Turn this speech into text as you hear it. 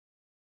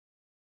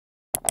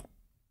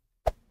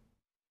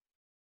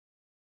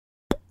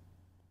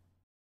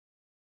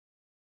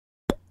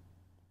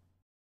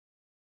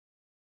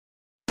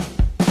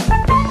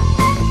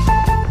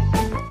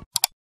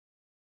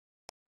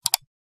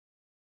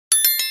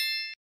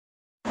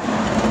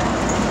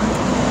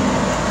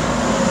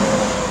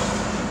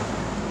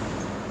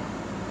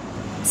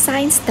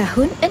Sains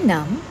Tahun 6,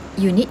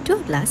 Unit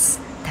 12,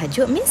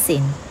 Tajuk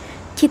Mesin.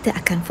 Kita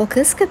akan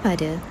fokus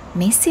kepada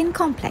Mesin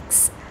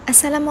Kompleks.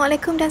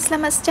 Assalamualaikum dan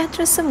selamat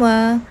sejahtera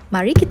semua.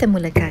 Mari kita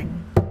mulakan.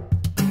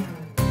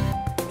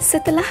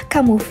 Setelah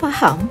kamu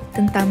faham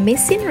tentang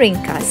mesin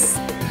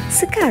ringkas,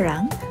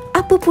 sekarang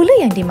apa pula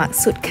yang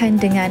dimaksudkan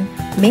dengan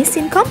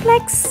mesin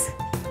kompleks?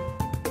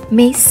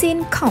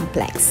 Mesin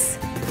kompleks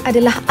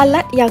adalah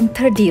alat yang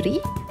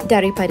terdiri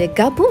daripada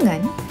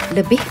gabungan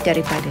lebih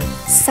daripada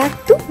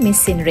satu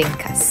mesin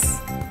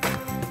ringkas.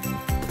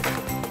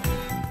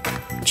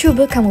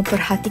 Cuba kamu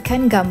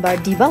perhatikan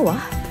gambar di bawah.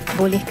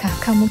 Bolehkah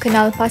kamu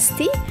kenal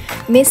pasti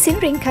mesin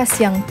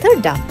ringkas yang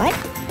terdapat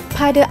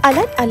pada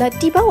alat-alat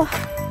di bawah?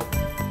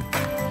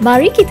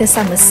 Mari kita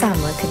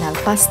sama-sama kenal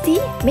pasti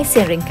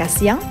mesin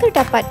ringkas yang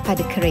terdapat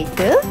pada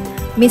kereta,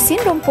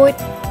 mesin rumput,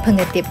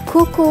 pengetip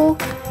kuku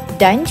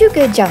dan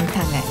juga jam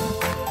tangan.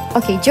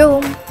 Okey,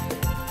 jom.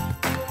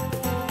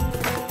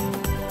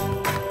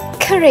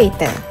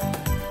 Kereta.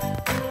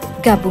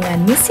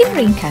 Gabungan mesin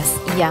ringkas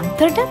yang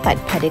terdapat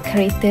pada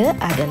kereta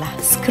adalah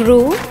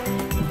skru,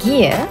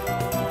 gear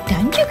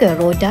dan juga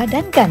roda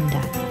dan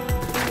gandar.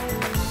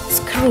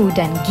 Skru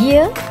dan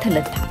gear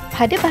terletak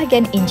pada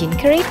bahagian enjin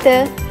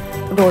kereta.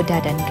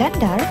 Roda dan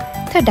gandar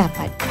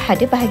terdapat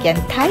pada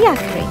bahagian tayar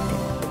kereta.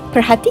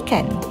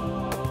 Perhatikan.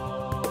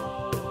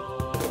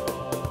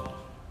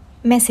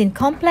 Mesin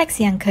kompleks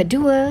yang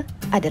kedua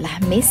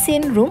adalah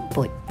mesin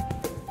rumput.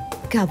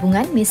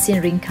 Gabungan mesin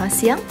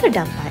ringkas yang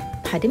terdapat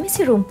pada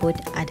mesin rumput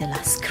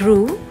adalah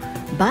skru,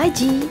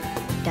 baji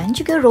dan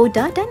juga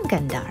roda dan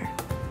gandar.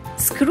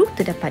 Skru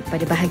terdapat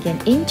pada bahagian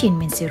enjin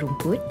mesin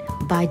rumput,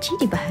 baji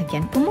di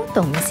bahagian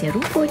pemotong mesin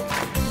rumput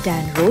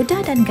dan roda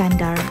dan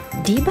gandar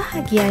di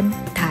bahagian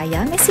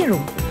tayar mesin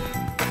rumput.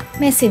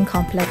 Mesin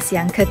kompleks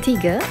yang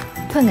ketiga,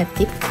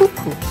 pengetip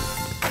kuku.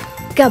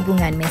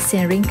 Gabungan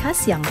mesin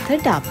ringkas yang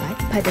terdapat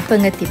pada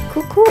pengetip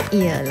kuku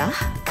ialah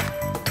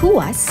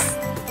tuas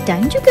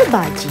dan juga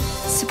baji.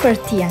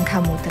 Seperti yang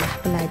kamu telah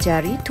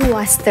pelajari,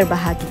 tuas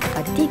terbahagi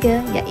kepada tiga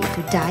iaitu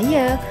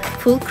daya,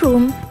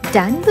 fulcrum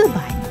dan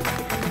beban.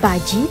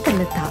 Baji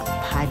terletak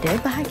pada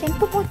bahagian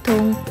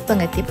pemotong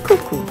pengetip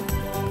kuku.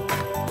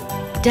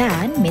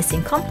 Dan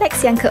mesin kompleks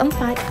yang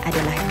keempat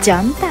adalah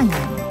jam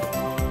tangan.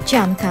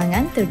 Jam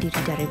tangan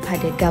terdiri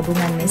daripada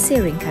gabungan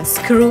mesin ringkas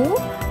skru,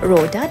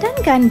 roda dan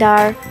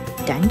gandar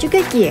dan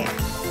juga gear.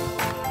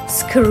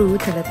 Skru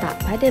terletak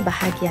pada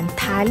bahagian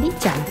tali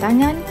jam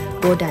tangan,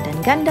 roda dan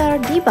gandar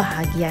di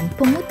bahagian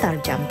pemutar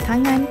jam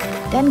tangan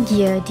dan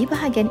gear di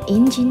bahagian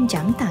enjin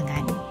jam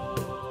tangan.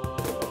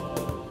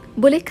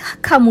 Bolehkah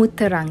kamu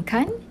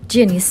terangkan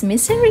jenis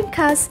mesin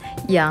ringkas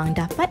yang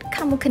dapat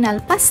kamu kenal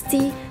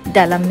pasti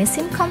dalam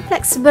mesin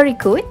kompleks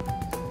berikut?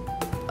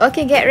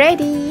 Okay, get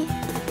ready.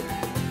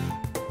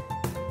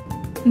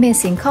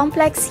 Mesin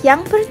kompleks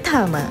yang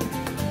pertama,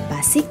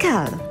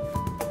 basikal.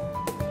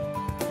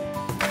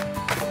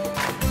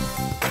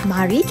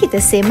 Mari kita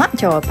semak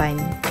jawapan.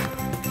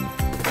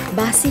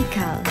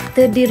 Basikal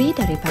terdiri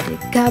daripada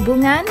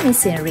gabungan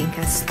mesin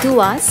ringkas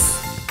tuas,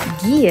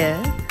 gear,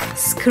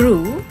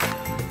 skru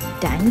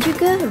dan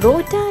juga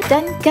roda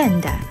dan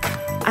gandar.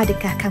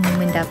 Adakah kamu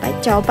mendapat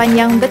jawapan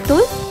yang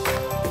betul?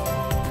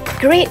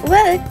 Great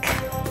work!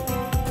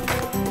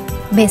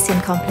 Mesin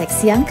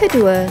kompleks yang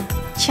kedua,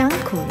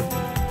 cangkul.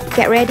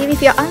 Get ready with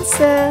your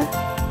answer.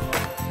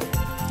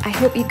 I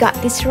hope you got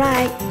this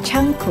right.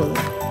 Cangkul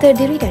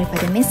terdiri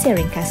daripada mesin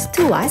ringkas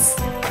tuas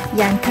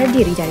yang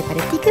terdiri daripada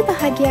tiga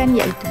bahagian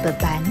iaitu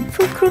beban,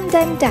 fulcrum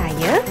dan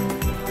daya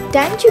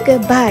dan juga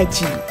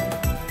baji.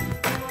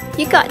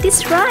 You got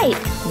this right.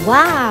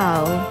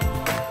 Wow!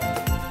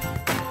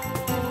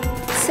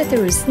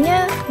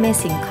 Seterusnya,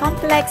 mesin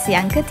kompleks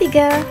yang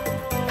ketiga,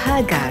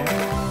 pagar.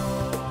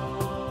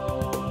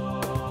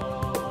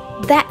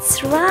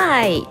 That's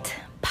right.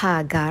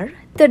 Pagar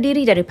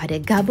terdiri daripada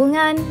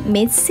gabungan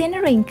mesin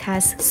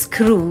ringkas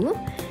skru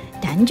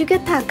dan juga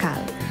takal.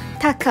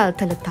 Takal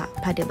terletak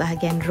pada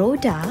bahagian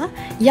roda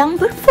yang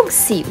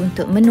berfungsi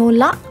untuk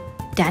menolak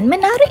dan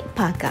menarik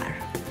pagar.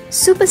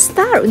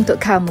 Superstar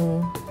untuk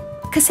kamu!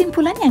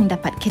 Kesimpulan yang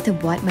dapat kita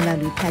buat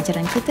melalui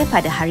pelajaran kita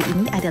pada hari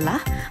ini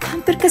adalah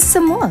hampir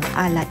kesemua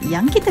alat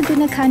yang kita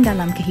gunakan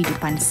dalam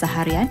kehidupan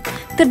seharian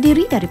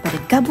terdiri daripada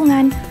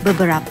gabungan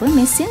beberapa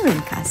mesin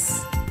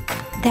ringkas.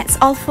 That's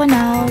all for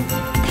now.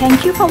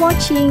 Thank you for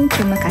watching.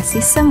 Terima kasih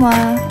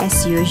semua.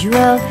 As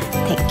usual,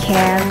 take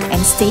care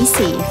and stay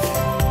safe.